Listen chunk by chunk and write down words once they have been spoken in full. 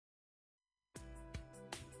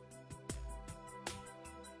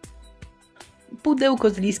Pudełko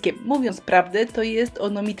z liskiem. Mówiąc prawdę, to jest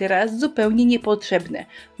ono mi teraz zupełnie niepotrzebne.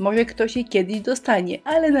 Może ktoś je kiedyś dostanie,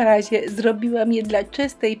 ale na razie zrobiłam je dla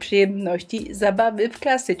czystej przyjemności, zabawy w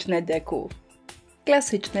klasyczne deku.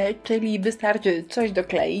 Klasyczne, czyli wystarczy coś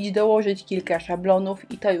dokleić, dołożyć kilka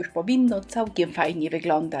szablonów i to już powinno całkiem fajnie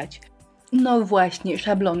wyglądać. No właśnie,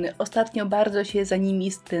 szablony. Ostatnio bardzo się za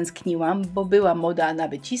nimi stęskniłam, bo była moda na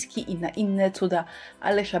wyciski i na inne cuda,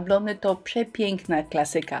 ale szablony to przepiękna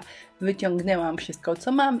klasyka. Wyciągnęłam wszystko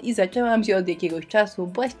co mam i zaczęłam się od jakiegoś czasu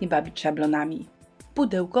właśnie bawić szablonami.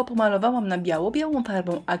 Pudełko pomalowałam na biało białą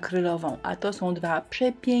farbą akrylową, a to są dwa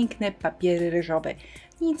przepiękne papiery ryżowe.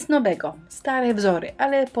 Nic nowego, stare wzory,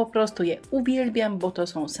 ale po prostu je uwielbiam, bo to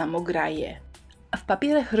są samograje. A w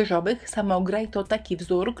papierach ryżowych samograj to taki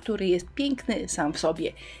wzór, który jest piękny sam w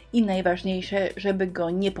sobie i najważniejsze, żeby go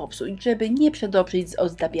nie popsuć, żeby nie przedobrzyć z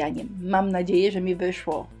ozdabianiem. Mam nadzieję, że mi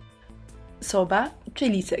wyszło. Sowa czy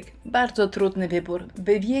lisek? Bardzo trudny wybór.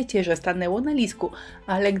 Wy wiecie, że stanęło na lisku,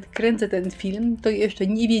 ale gdy kręcę ten film, to jeszcze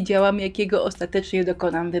nie wiedziałam, jakiego ostatecznie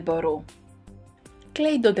dokonam wyboru.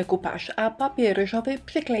 Klej do decoupage, a papier ryżowy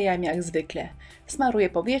przyklejam jak zwykle. Smaruję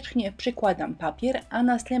powierzchnię, przykładam papier, a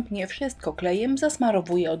następnie wszystko klejem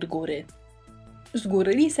zasmarowuję od góry. Z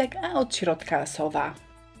góry lisek, a od środka sowa.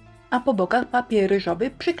 A po bokach papier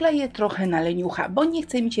ryżowy przykleję trochę na leniucha, bo nie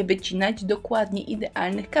chce mi się wycinać dokładnie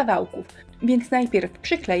idealnych kawałków. Więc najpierw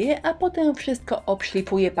przykleję, a potem wszystko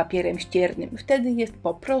obszlifuję papierem ściernym. Wtedy jest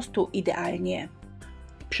po prostu idealnie.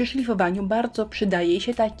 Przy szlifowaniu bardzo przydaje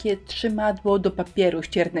się takie trzymadło do papieru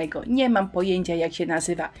ściernego. Nie mam pojęcia jak się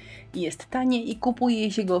nazywa. Jest tanie i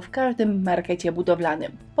kupuje się go w każdym markecie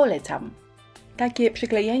budowlanym. Polecam. Takie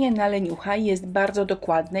przyklejanie na leniucha jest bardzo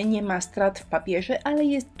dokładne, nie ma strat w papierze, ale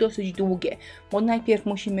jest dosyć długie, bo najpierw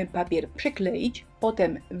musimy papier przykleić,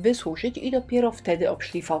 potem wysuszyć i dopiero wtedy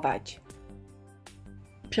obszlifować.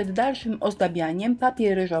 Przed dalszym ozdabianiem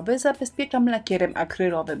papier ryżowy zabezpieczam lakierem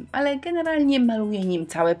akrylowym, ale generalnie maluję nim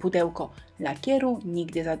całe pudełko. Lakieru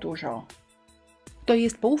nigdy za dużo. To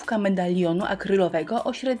jest połówka medalionu akrylowego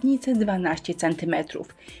o średnicy 12 cm.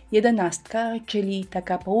 11, czyli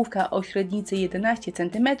taka połówka o średnicy 11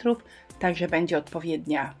 cm, także będzie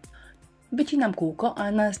odpowiednia. Wycinam kółko,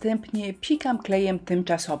 a następnie psikam klejem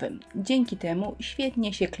tymczasowym. Dzięki temu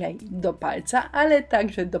świetnie się klei do palca, ale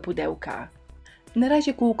także do pudełka. Na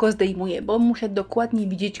razie kółko zdejmuję, bo muszę dokładnie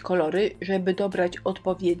widzieć kolory, żeby dobrać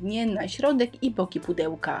odpowiednie na środek i boki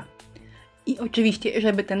pudełka. I oczywiście,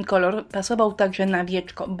 żeby ten kolor pasował także na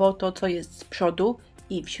wieczko, bo to co jest z przodu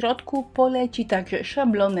i w środku poleci także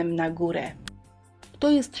szablonem na górę. To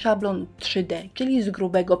jest szablon 3D, czyli z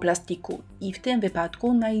grubego plastiku i w tym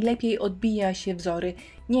wypadku najlepiej odbija się wzory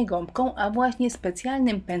nie gąbką, a właśnie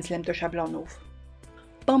specjalnym pędzlem do szablonów.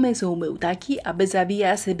 Pomysł był taki, aby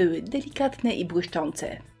zawijasy były delikatne i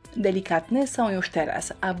błyszczące. Delikatne są już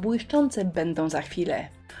teraz, a błyszczące będą za chwilę.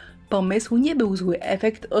 Pomysł nie był zły,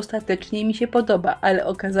 efekt ostatecznie mi się podoba, ale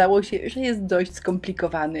okazało się, że jest dość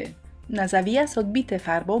skomplikowany. Na zawijasy odbite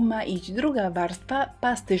farbą ma iść druga warstwa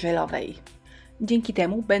pasty żelowej. Dzięki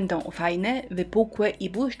temu będą fajne, wypukłe i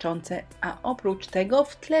błyszczące, a oprócz tego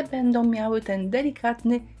w tle będą miały ten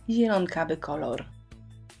delikatny, zielonkawy kolor.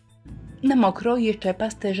 Na mokro jeszcze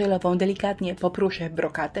pastę żelową delikatnie popruszę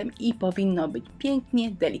brokatem i powinno być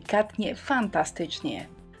pięknie, delikatnie, fantastycznie.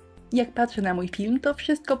 Jak patrzę na mój film, to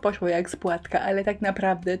wszystko poszło jak z płatka, ale tak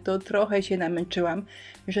naprawdę to trochę się namęczyłam,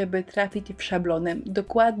 żeby trafić w szablonem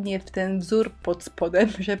dokładnie w ten wzór pod spodem,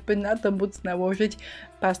 żeby na to móc nałożyć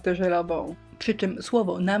pastę żelową. Przy czym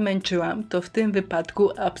słowo namęczyłam to w tym wypadku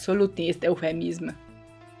absolutnie jest eufemizm.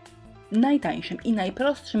 Najtańszym i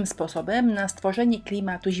najprostszym sposobem na stworzenie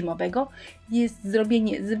klimatu zimowego jest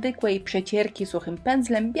zrobienie zwykłej przecierki suchym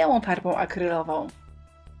pędzlem białą farbą akrylową.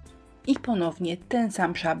 I ponownie ten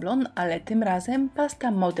sam szablon, ale tym razem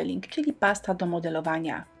pasta modeling, czyli pasta do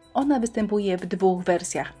modelowania. Ona występuje w dwóch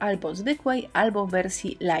wersjach, albo zwykłej, albo w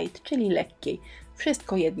wersji light, czyli lekkiej.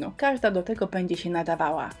 Wszystko jedno, każda do tego będzie się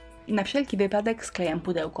nadawała. Na wszelki wypadek sklejam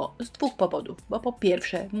pudełko z dwóch powodów, bo po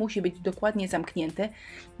pierwsze musi być dokładnie zamknięte,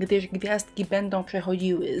 gdyż gwiazdki będą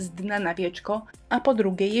przechodziły z dna na wieczko, a po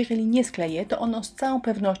drugie, jeżeli nie skleję, to ono z całą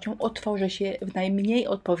pewnością otworzy się w najmniej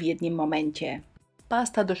odpowiednim momencie.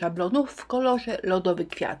 Pasta do szablonów w kolorze lodowy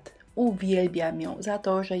kwiat. Uwielbiam ją za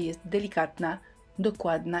to, że jest delikatna,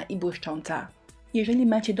 dokładna i błyszcząca. Jeżeli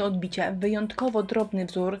macie do odbicia wyjątkowo drobny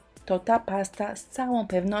wzór, to ta pasta z całą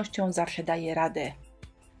pewnością zawsze daje radę.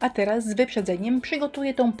 A teraz z wyprzedzeniem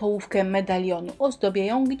przygotuję tą połówkę medalionu. Ozdobię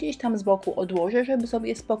ją, gdzieś tam z boku odłożę, żeby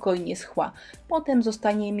sobie spokojnie schła. Potem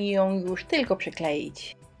zostanie mi ją już tylko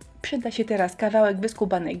przykleić. Przyda się teraz kawałek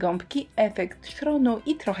wyskubanej gąbki, efekt szronu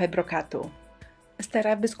i trochę brokatu.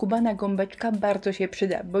 Stara wyskubana gąbeczka bardzo się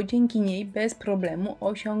przyda, bo dzięki niej bez problemu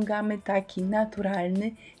osiągamy taki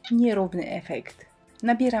naturalny, nierówny efekt.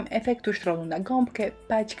 Nabieram efektu sztronu na gąbkę,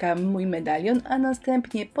 paćkam mój medalion, a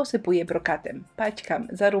następnie posypuję brokatem. Paćkam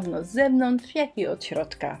zarówno z zewnątrz, jak i od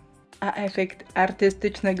środka. A efekt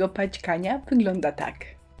artystycznego paćkania wygląda tak.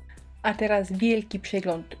 A teraz wielki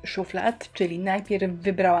przegląd szuflad, czyli najpierw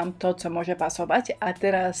wybrałam to, co może pasować, a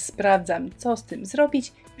teraz sprawdzam, co z tym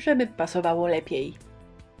zrobić, żeby pasowało lepiej.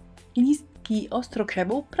 Listki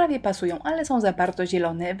ostrokrzewu prawie pasują, ale są za bardzo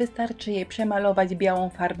zielone. Wystarczy je przemalować białą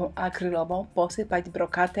farbą akrylową, posypać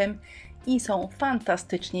brokatem i są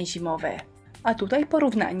fantastycznie zimowe. A tutaj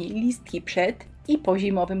porównanie listki przed i po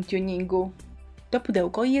zimowym tuningu. To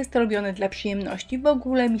pudełko jest robione dla przyjemności, w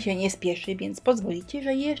ogóle mi się nie spieszy, więc pozwolicie,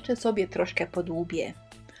 że jeszcze sobie troszkę podłubię.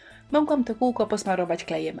 Mogłam to kółko posmarować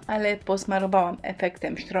klejem, ale posmarowałam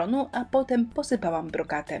efektem sztronu, a potem posypałam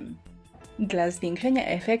brokatem. Dla zwiększenia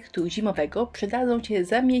efektu zimowego przydadzą się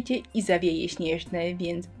zamiecie i zawieje śnieżne,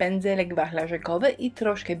 więc pędzelek wachlarzykowy i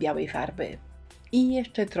troszkę białej farby. I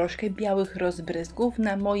jeszcze troszkę białych rozbryzgów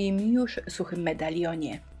na moim już suchym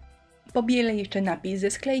medalionie. Pobielę jeszcze napis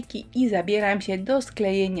ze sklejki i zabieram się do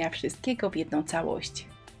sklejenia wszystkiego w jedną całość.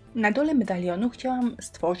 Na dole medalionu chciałam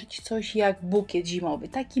stworzyć coś jak bukiet zimowy,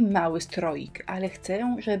 taki mały stroik, ale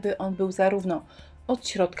chcę, żeby on był zarówno od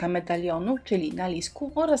środka medalionu, czyli na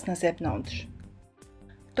lisku, oraz na zewnątrz.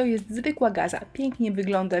 To jest zwykła gaza, pięknie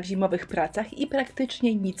wygląda w zimowych pracach i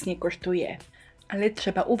praktycznie nic nie kosztuje. Ale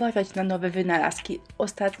trzeba uważać na nowe wynalazki.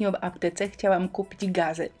 Ostatnio w aptece chciałam kupić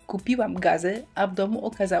gazy. Kupiłam gazy, a w domu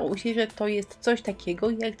okazało się, że to jest coś takiego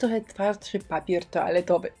jak trochę twardszy papier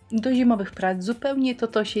toaletowy. Do zimowych prac zupełnie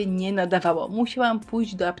to się nie nadawało. Musiałam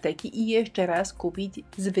pójść do apteki i jeszcze raz kupić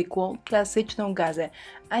zwykłą, klasyczną gazę,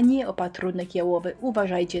 a nie opatrunek jałowy.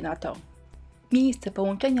 Uważajcie na to. Miejsce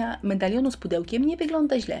połączenia medalionu z pudełkiem nie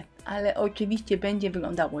wygląda źle, ale oczywiście będzie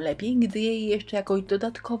wyglądało lepiej, gdy je jeszcze jakoś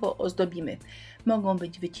dodatkowo ozdobimy. Mogą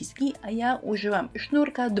być wyciski, a ja użyłam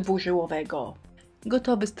sznurka dwużyłowego.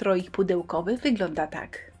 Gotowy stroik pudełkowy wygląda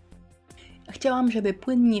tak. Chciałam, żeby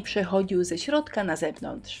płynnie przechodził ze środka na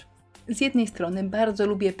zewnątrz. Z jednej strony bardzo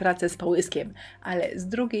lubię pracę z połyskiem, ale z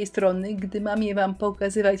drugiej strony, gdy mam je Wam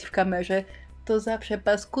pokazywać w kamerze, to zawsze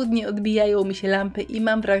paskudnie odbijają mi się lampy i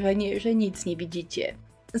mam wrażenie, że nic nie widzicie.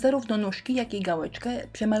 Zarówno nóżki, jak i gałeczkę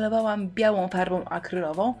przemalowałam białą farbą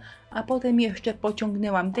akrylową, a potem jeszcze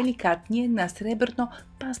pociągnęłam delikatnie na srebrno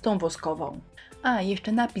pastą woskową. A,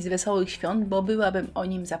 jeszcze napis Wesołych Świąt, bo byłabym o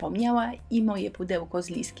nim zapomniała i moje pudełko z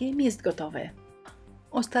liskiem jest gotowe.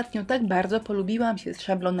 Ostatnio tak bardzo polubiłam się z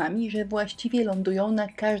szablonami, że właściwie lądują na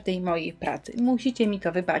każdej mojej pracy. Musicie mi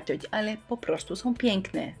to wybaczyć, ale po prostu są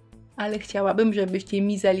piękne. Ale chciałabym, żebyście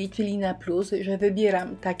mi zaliczyli na plus, że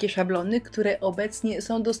wybieram takie szablony, które obecnie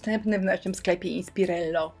są dostępne w naszym sklepie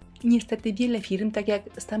Inspirello. Niestety wiele firm, tak jak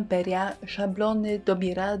Stamperia, szablony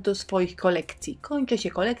dobiera do swoich kolekcji. Kończy się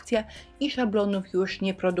kolekcja i szablonów już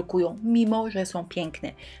nie produkują, mimo że są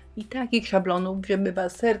piękne. I takich szablonów, żeby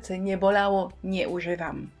Was serce nie bolało, nie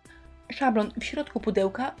używam. Szablon w środku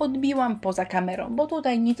pudełka odbiłam poza kamerą, bo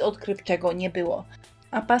tutaj nic odkrywczego nie było.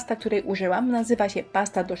 A pasta, której użyłam, nazywa się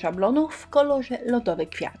pasta do szablonów w kolorze lodowy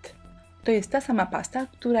kwiat. To jest ta sama pasta,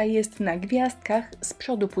 która jest na gwiazdkach z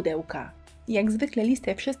przodu pudełka. Jak zwykle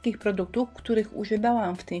listę wszystkich produktów, których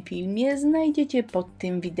używałam w tym filmie, znajdziecie pod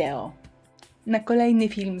tym wideo. Na kolejny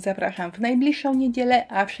film zapraszam w najbliższą niedzielę,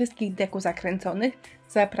 a wszystkich deku zakręconych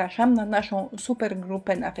zapraszam na naszą super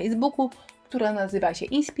grupę na Facebooku, która nazywa się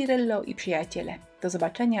Inspirello i Przyjaciele. Do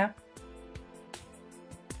zobaczenia!